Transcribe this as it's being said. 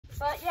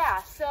But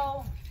yeah,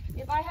 so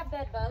if I have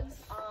bed bugs,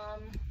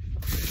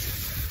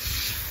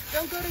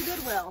 don't go to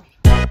Goodwill.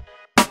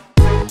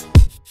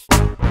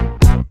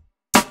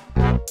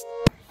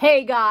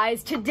 Hey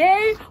guys,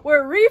 today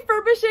we're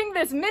refurbishing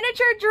this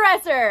miniature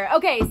dresser.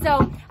 Okay,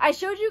 so I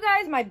showed you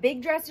guys my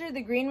big dresser,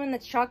 the green one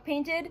that's chalk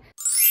painted.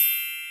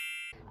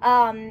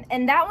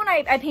 And that one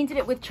I painted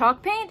it with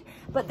chalk paint,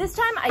 but this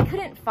time I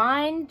couldn't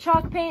find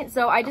chalk paint,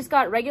 so I just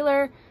got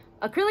regular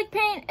acrylic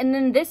paint, and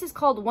then this is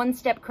called One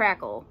Step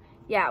Crackle.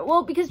 Yeah,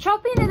 well, because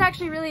chalk paint is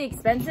actually really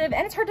expensive,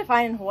 and it's hard to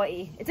find in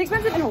Hawaii. It's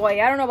expensive in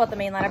Hawaii. I don't know about the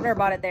mainland. I've never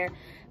bought it there.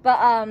 But,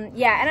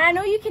 yeah, and I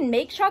know you can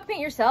make chalk paint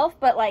yourself,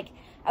 but, like,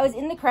 I was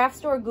in the craft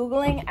store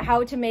Googling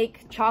how to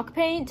make chalk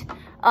paint,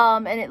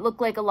 and it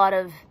looked like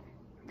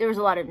there was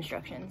a lot of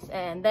instructions.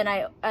 And then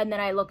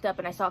I looked up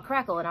and I saw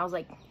Crackle, and I was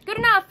like, good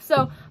enough.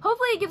 So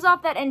hopefully it gives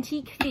off that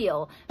antique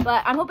feel,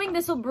 but I'm hoping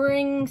this will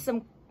bring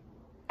some,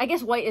 I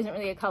guess white isn't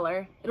really a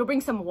color. It'll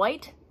bring some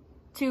white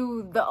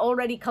to the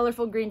already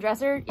colorful green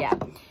dresser. Yeah.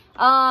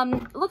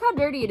 Look how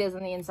dirty it is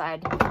on the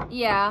inside.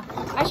 Yeah,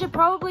 I should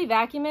probably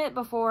vacuum it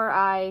before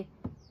I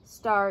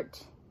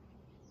start.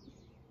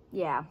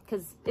 Yeah,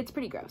 because it's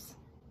pretty gross.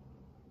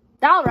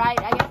 All right,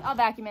 I guess I'll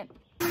vacuum it.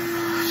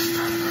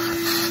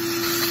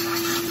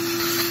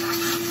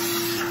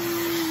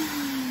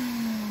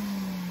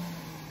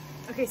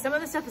 Okay, some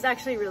of the stuff is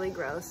actually really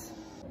gross.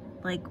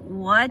 Like,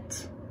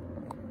 what?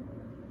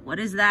 What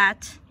is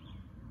that?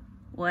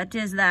 What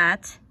is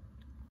that?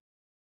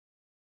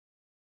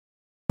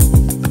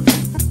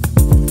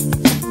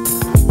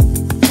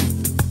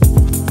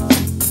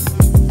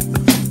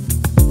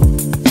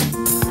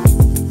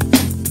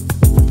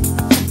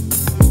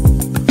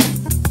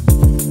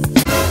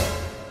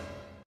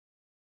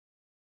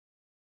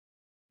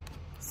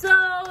 So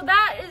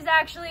that is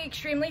actually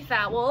extremely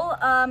foul.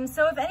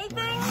 So if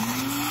anything,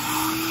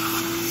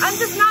 I'm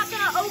just not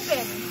gonna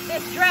open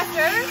this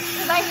dresser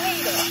because I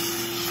hate it.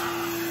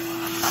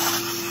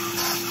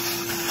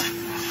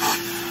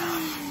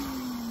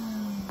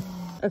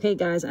 Okay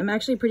guys, I'm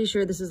actually pretty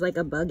sure this is like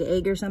a bug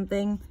egg or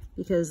something,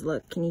 because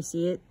look, can you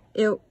see it?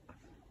 Ew.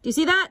 Do you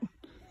see that?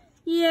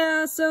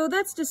 Yeah, so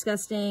that's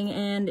disgusting,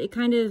 and it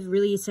kind of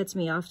really sets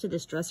me off to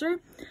this dresser.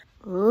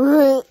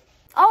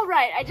 All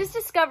right, I just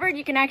discovered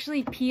you can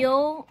actually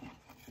peel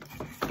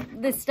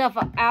this stuff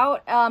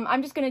out.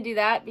 I'm just gonna do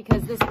that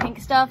because this pink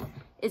stuff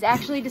is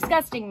actually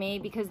disgusting me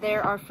because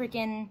there are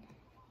freaking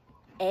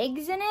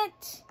eggs in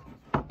it.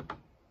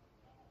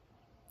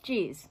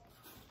 Jeez.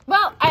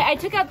 Well, I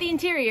took out the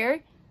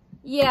interior.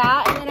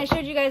 Yeah, and then I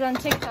showed you guys on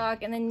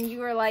TikTok, and then you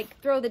were like,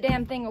 throw the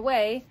damn thing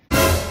away.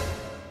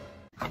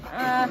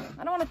 I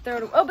don't want to throw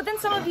it away. Oh, but then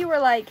some of you were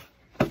like,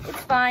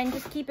 it's fine,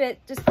 just keep it,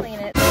 just clean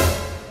it.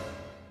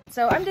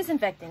 So I'm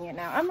disinfecting it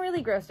now. I'm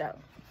really grossed out.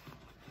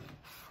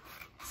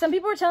 Some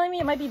people were telling me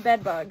it might be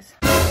bed bugs.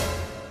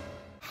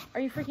 Are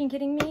you freaking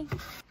kidding me?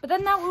 But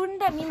then wouldn't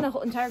that mean the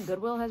whole entire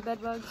Goodwill has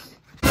bed bugs?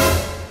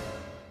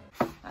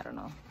 I don't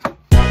know.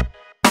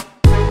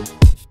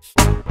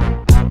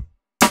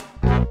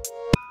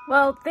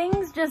 Well,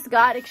 things just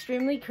got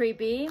extremely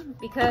creepy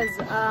because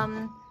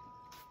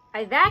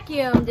I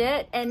vacuumed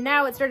it and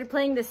now it started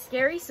playing this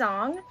scary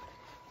song.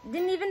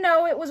 Didn't even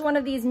know it was one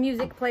of these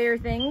music player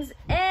things,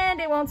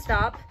 and it won't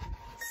stop.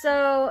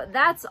 So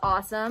that's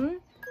awesome.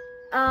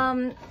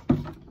 Oh,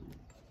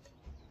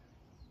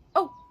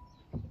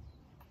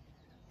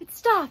 it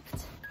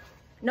stopped.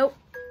 Nope.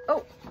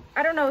 Oh,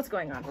 I don't know what's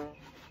going on.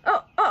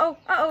 Oh,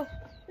 uh-oh.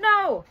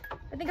 No,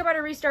 I think I might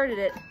have restarted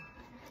it.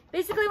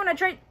 Basically, when I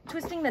tried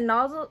twisting the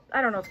nozzle,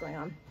 I don't know what's going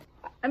on.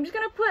 I'm just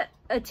gonna put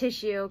a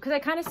tissue because I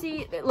kind of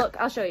see, look,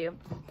 I'll show you.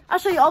 I'll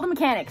show you all the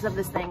mechanics of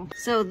this thing.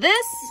 So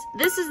this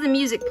is the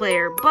music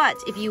player, but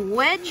if you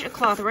wedge a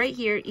cloth right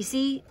here, you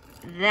see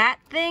that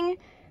thing?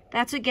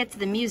 That's what gets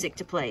the music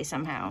to play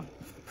somehow.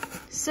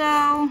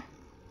 So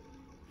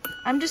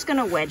I'm just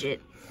gonna wedge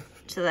it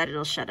so that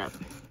it'll shut up.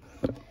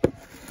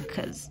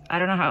 Because I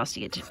don't know how else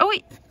to get to, oh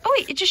wait,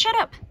 it just shut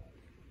up.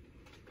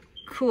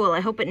 Cool, I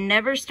hope it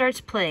never starts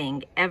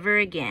playing ever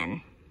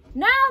again.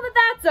 Now that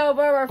that's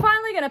over, we're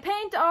finally gonna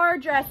paint our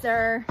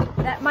dresser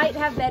that might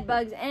have bed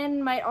bugs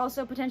and might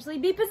also potentially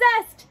be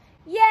possessed.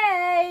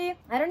 Yay!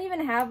 I don't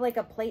even have like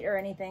a plate or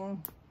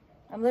anything.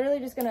 I'm literally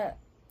just gonna,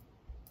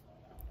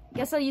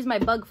 guess I'll use my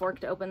bug fork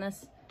to open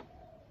this.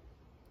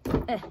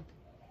 Okay.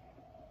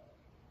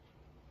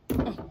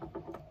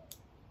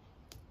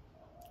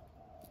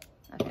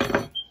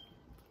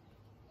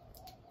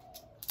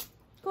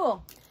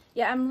 Cool.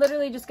 Yeah, I'm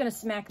literally just gonna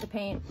smack the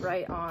paint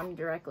right on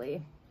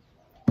directly.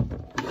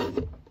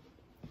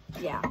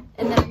 Yeah,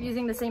 and then I'm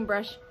using the same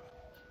brush.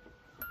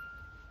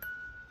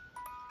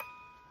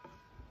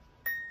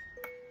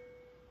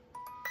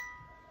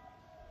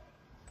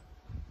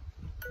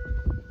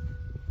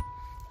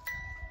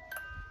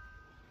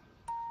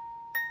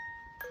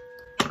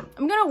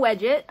 I'm gonna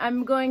wedge it.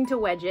 I'm going to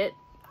wedge it.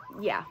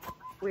 Yeah,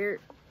 we're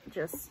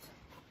just...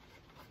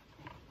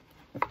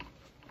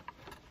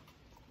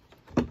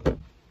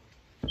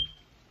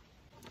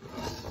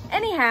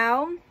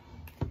 Anyhow,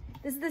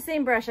 this is the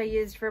same brush I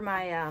used for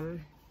my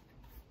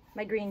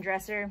my green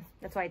dresser.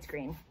 That's why it's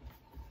green.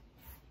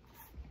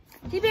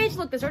 TBH,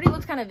 look, this already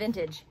looks kind of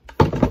vintage.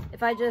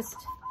 If I just,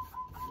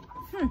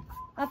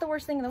 not the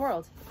worst thing in the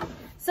world.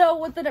 So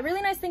what the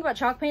really nice thing about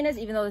chalk paint is,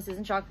 even though this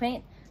isn't chalk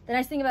paint, the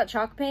nice thing about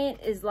chalk paint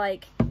is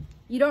like,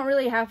 you don't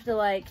really have to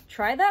like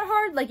try that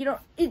hard. Like you don't,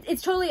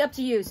 it's totally up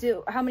to you.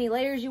 So how many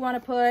layers you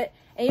want to put,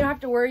 and you don't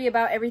have to worry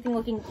about everything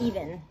looking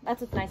even.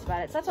 That's what's nice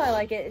about it. So that's why I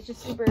like it. It's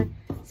just super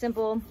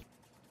simple.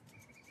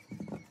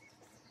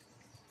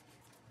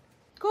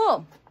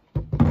 Cool.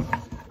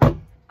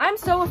 I'm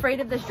so afraid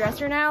of this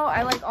dresser now.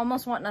 I like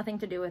almost want nothing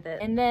to do with it.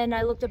 And then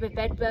I looked up if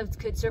bedbugs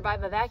could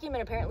survive a vacuum,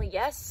 and apparently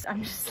yes.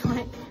 I'm just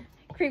like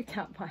creeped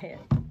out by it.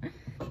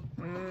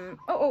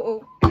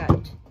 Oh, I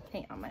got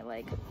paint on my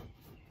leg.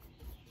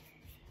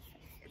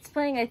 It's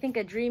playing I Think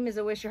a Dream is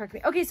a Wish Your Heart Can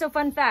Be. Okay, so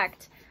fun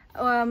fact.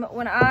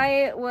 When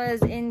I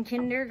was in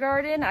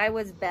kindergarten, I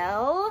was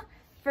Belle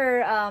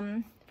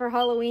for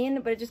Halloween,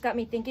 but it just got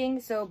me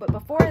thinking. So, but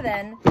before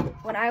then,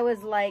 when I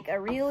was like a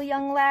real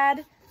young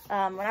lad,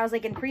 when I was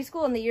like in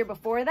preschool and the year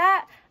before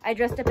that, I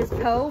dressed up as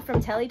Poe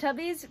from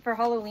Teletubbies for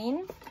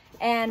Halloween.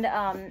 And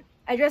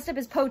I dressed up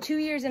as Poe 2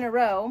 years in a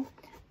row,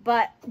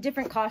 but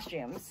different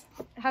costumes.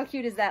 How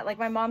cute is that? Like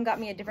my mom got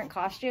me a different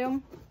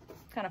costume.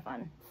 Kind of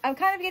fun. I'm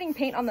kind of getting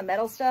paint on the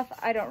metal stuff.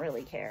 I don't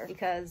really care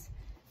because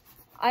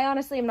I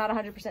honestly am not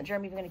 100% sure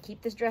I'm even going to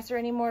keep this dresser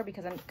anymore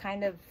because I'm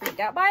kind of freaked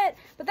out by it.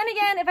 But then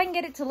again, if I can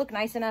get it to look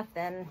nice enough,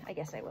 then I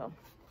guess I will.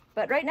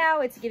 But right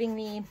now it's giving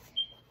me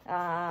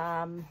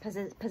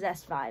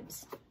possessed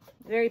vibes.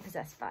 Very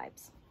possessed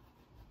vibes.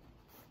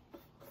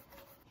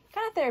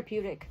 Kind of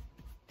therapeutic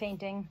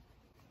painting.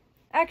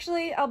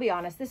 Actually, I'll be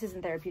honest, this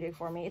isn't therapeutic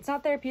for me. It's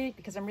not therapeutic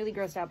because I'm really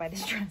grossed out by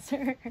this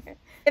dresser.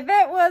 If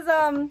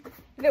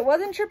it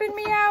wasn't tripping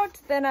me out,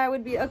 then I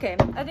would be okay.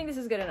 I think this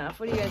is good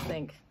enough. What do you guys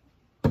think?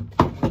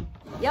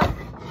 Yep.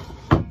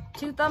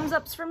 2 thumbs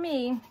ups from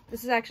me.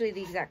 This is actually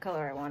the exact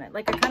color I wanted.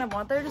 Like I kind of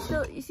want there to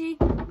still, you see?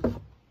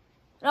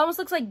 It almost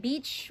looks like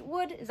beech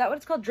wood. Is that what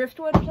it's called?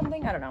 Driftwood or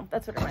something? I don't know.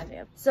 That's what it reminds me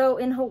of. So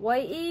in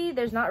Hawaii,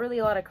 there's not really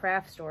a lot of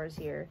craft stores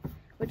here,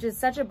 which is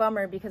such a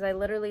bummer because I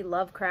literally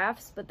love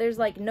crafts, but there's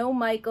like no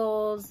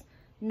Michael's,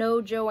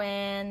 no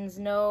Joann's,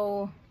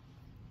 no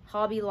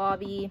Hobby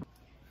Lobby.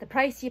 The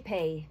price you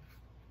pay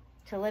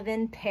to live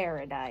in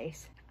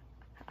paradise.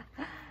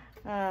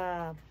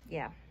 Yeah.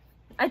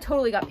 I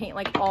totally got paint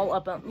like all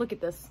up on, look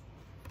at this.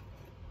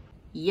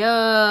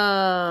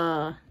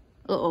 Yeah.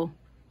 Uh-oh.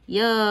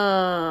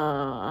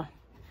 Yeah.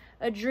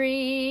 A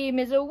dream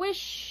is a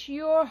wish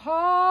your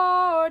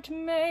heart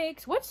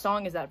makes. What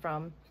song is that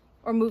from?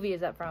 Or movie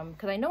is that from?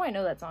 Because I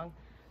know that song.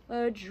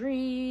 A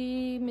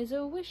dream is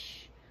a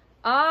wish.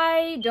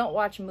 I don't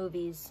watch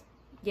movies.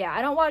 Yeah,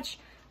 I don't watch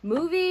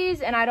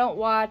movies and I don't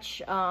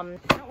watch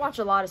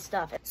a lot of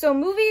stuff. So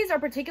movies are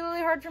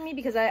particularly hard for me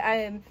because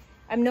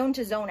I'm known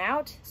to zone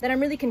out. Then I'm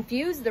really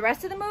confused the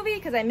rest of the movie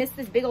because I missed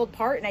this big old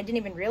part and I didn't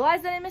even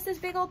realize that I missed this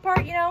big old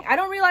part, you know? I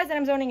don't realize that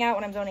I'm zoning out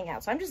when I'm zoning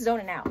out, so I'm just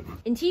zoning out.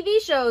 In TV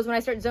shows, when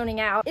I start zoning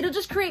out, it'll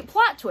just create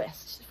plot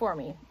twists for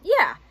me.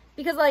 Yeah,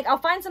 because like I'll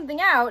find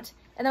something out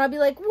and then I'll be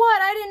like,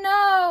 what? I didn't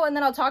know. And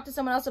then I'll talk to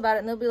someone else about it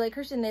and they'll be like,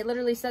 Kirsten, they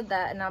literally said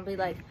that. And I'll be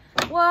like,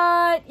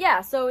 what?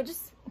 Yeah, so it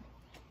just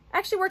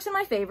actually works in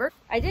my favor.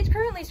 I did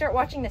currently start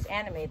watching this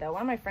anime though.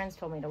 One of my friends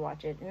told me to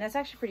watch it and that's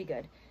actually pretty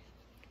good.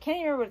 Can't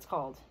even remember what it's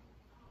called.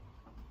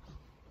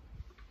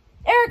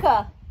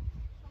 Erica!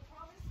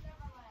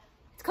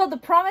 It's called The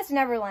Promised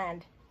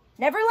Neverland.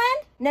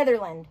 Neverland?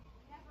 Netherland.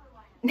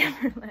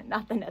 Neverland,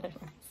 not the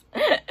Netherlands.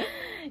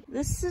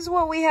 This is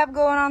what we have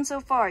going on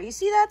so far. You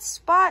see that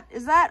spot?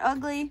 Is that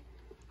ugly?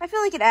 I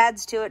feel like it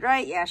adds to it,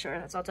 right? Yeah, sure.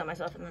 That's what I'll tell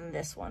myself. And then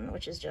this one,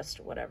 which is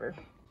just whatever.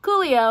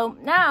 Coolio.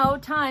 Now,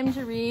 time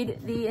to read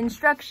the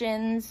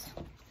instructions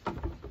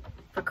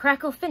for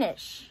Crackle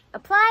Finish.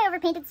 Apply over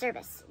painted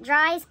surface.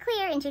 Dries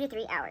clear in 2 to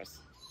 3 hours.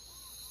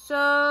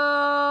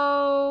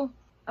 So,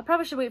 I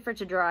probably should wait for it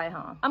to dry,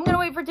 huh? I'm gonna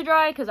wait for it to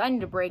dry because I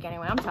need a break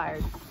anyway. I'm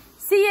tired.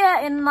 See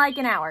ya in like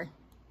an hour.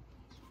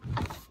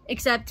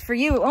 Except for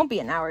you, it won't be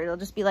an hour. It'll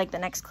just be like the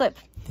next clip.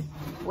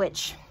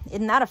 Which,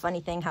 isn't that a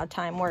funny thing how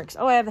time works?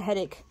 Oh, I have a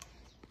headache.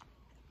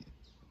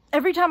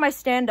 Every time I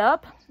stand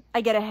up,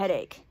 I get a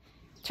headache.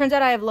 Turns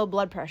out I have low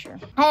blood pressure.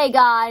 Hey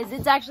guys,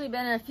 it's actually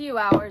been a few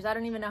hours. I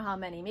don't even know how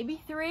many.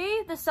 Maybe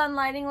 3? The sun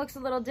lighting looks a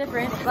little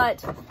different,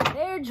 but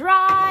they're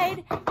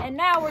dried. And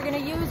now we're gonna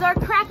use our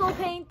crackle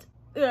paint.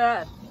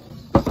 Ugh.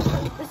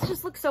 This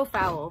just looks so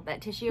foul,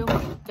 that tissue.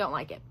 Don't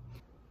like it.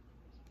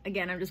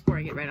 Again, I'm just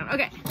pouring it right on.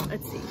 Okay,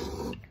 let's see.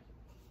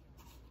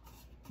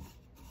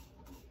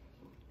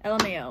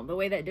 LMAO, the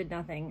way that did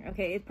nothing.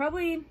 Okay, it'll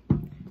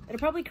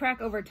probably crack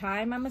over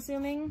time, I'm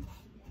assuming.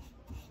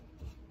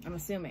 I'm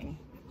assuming.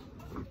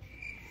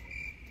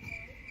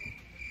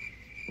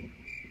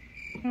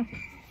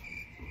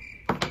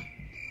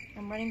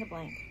 I'm running a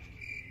blank.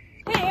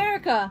 Hey,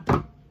 Erica.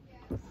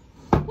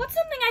 What's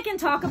something I can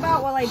talk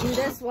about while I do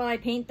this, while I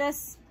paint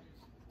this?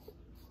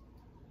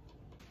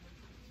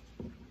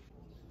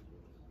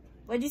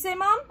 What'd you say,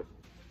 Mom?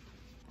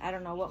 I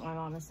don't know what my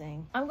mom is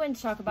saying. I'm going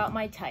to talk about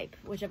my type,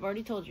 which I've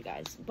already told you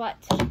guys, but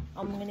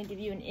I'm going to give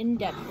you an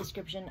in-depth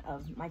description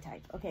of my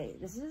type. Okay,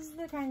 this is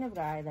the kind of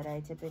guy that I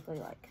typically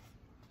like.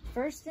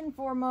 First and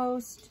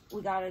foremost,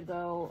 we gotta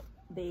go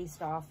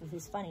based off of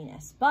his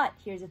funniness. But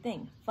here's the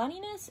thing,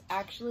 funniness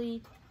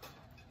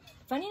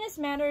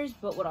matters,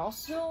 but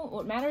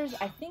what matters,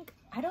 I think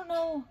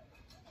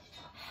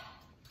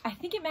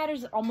it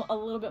matters a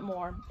little bit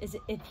more is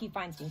if he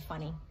finds me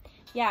funny.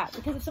 Yeah,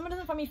 because if someone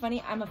doesn't find me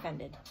funny, I'm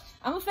offended.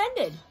 I'm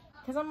offended.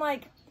 Because I'm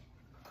like,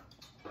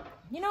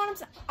 you know what I'm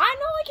saying? I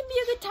know I can be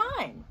a good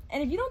time.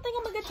 And if you don't think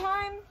I'm a good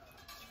time,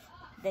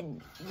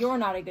 then you're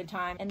not a good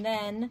time. And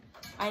then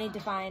I need to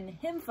find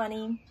him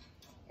funny.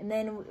 And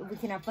then we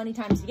can have funny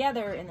times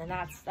together. And then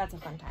that's a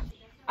fun time.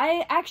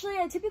 I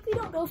typically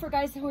don't go for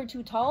guys who are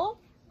too tall.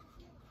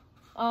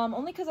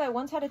 Only because I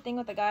once had a thing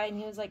with a guy and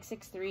he was like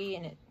 6'3",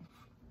 and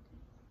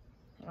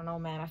I don't know,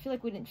 man. I feel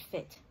like we didn't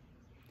fit.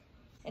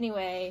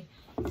 Anyway,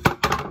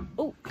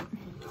 oh,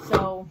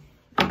 so,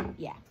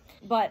 yeah.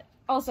 But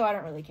also, I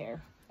don't really care.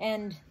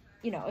 And,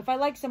 you know, if I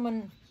like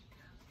someone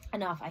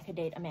enough, I could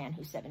date a man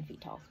who's 7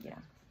 feet tall, you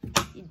know.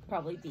 He'd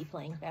probably be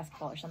playing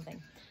basketball or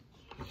something.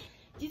 Do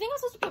you think I'm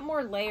supposed to put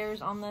more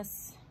layers on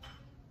this?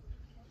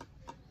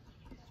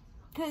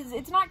 Because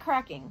it's not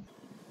cracking.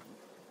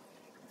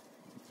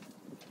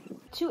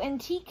 To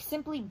antique,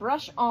 simply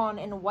brush on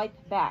and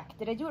wipe back.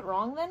 Did I do it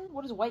wrong then?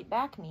 What does wipe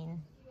back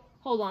mean?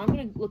 Hold on, I'm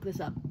gonna look this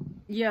up.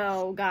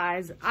 Yo,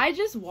 guys, I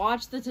just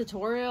watched the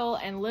tutorial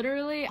and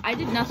literally I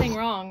did nothing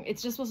wrong.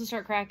 It's just supposed to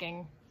start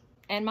cracking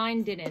and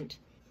mine didn't.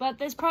 But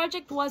this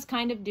project was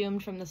kind of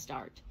doomed from the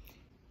start.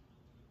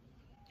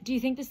 Do you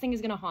think this thing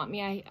is gonna haunt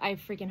me? I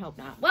freaking hope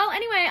not. Well,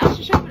 anyway, I'll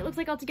just show you what it looks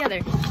like all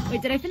together.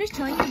 Wait, did I finish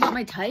telling you about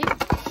my type?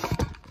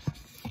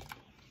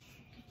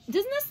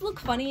 Doesn't this look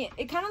funny?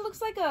 It kind of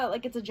looks like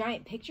it's a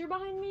giant picture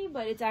behind me,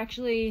 but it's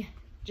actually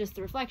just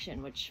the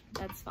reflection, which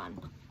that's fun.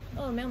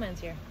 Oh, the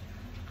mailman's here.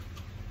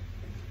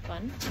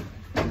 Fun.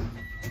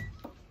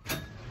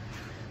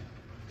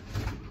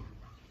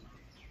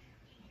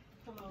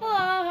 Hello,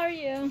 how are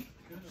you?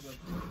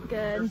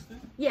 Good.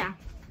 Yeah.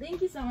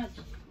 Thank you so much.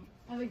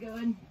 Have a good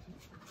one.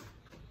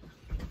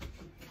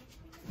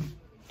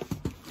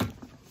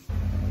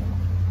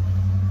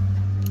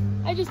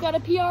 I just got a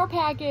PR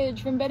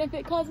package from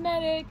Benefit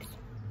Cosmetics.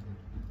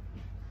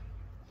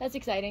 That's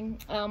exciting.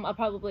 I'll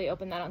probably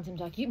open that on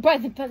TikTok. By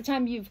the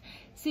time you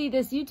see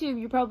this YouTube,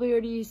 you probably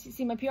already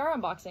see my PR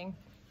unboxing.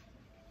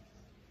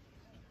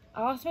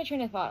 I lost my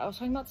train of thought. I was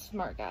talking about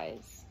smart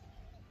guys.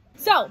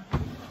 So,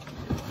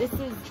 this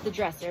is the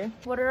dresser.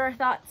 What are our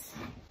thoughts?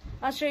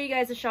 I'll show you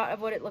guys a shot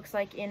of what it looks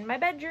like in my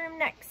bedroom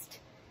next.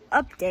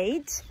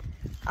 Update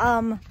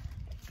on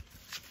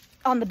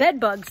the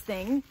bedbugs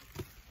thing.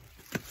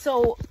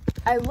 So,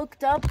 I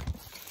looked up,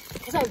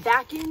 because I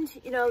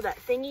vacuumed, you know, that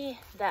thingy,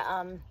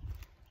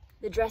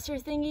 the dresser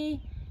thingy,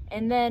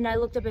 and then I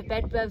looked up if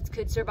bedbugs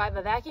could survive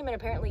a vacuum, and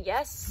apparently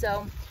yes,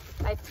 so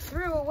I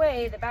threw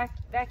away the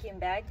vacuum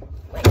bag.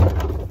 Wait.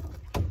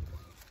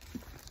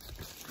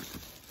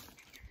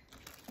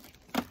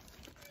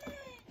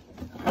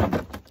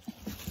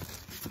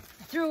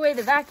 I threw away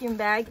the vacuum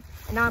bag,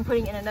 and now I'm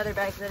putting it in another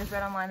bag because I just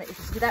read online that you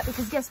can do that,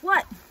 because guess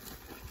what?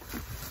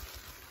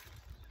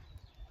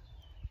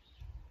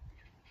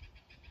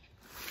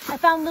 I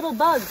found little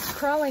bugs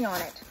crawling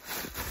on it.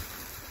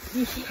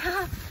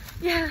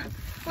 Yeah.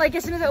 Like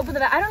as soon as I opened the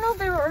bag, I don't know if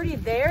they were already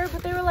there,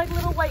 but they were like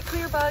little white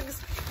clear bugs.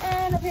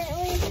 And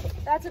apparently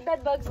that's what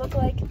bed bugs look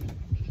like.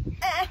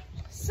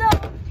 So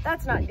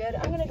that's not good.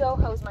 I'm gonna go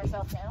hose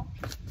myself now.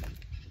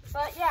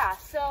 But yeah,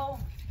 so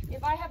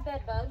if I have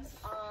bed bugs,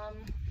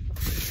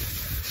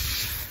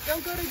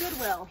 don't go to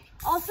Goodwill.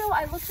 Also,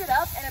 I looked it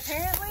up and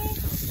apparently,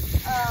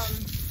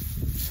 I'm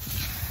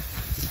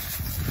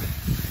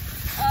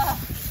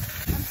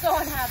so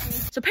unhappy.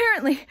 So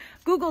apparently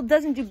Google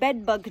doesn't do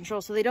bed bug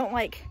control, so they don't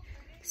like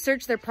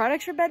search their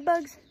products for bed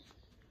bugs.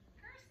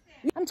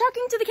 I'm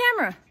talking to the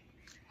camera.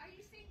 Are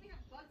you saying we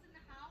have bugs in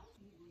the house?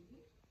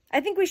 I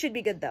think we should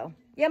be good though.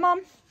 Yeah,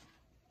 Mom?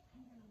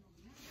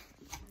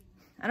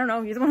 I don't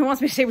know. You're the one who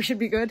wants me to say we should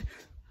be good.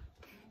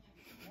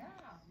 Yeah,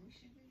 we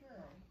should be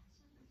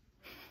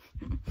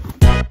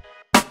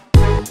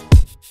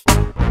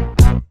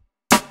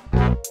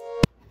good.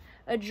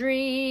 A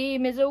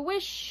dream is a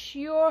wish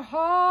your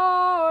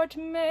heart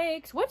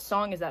makes. What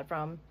song is that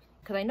from?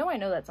 Because I know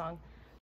that song.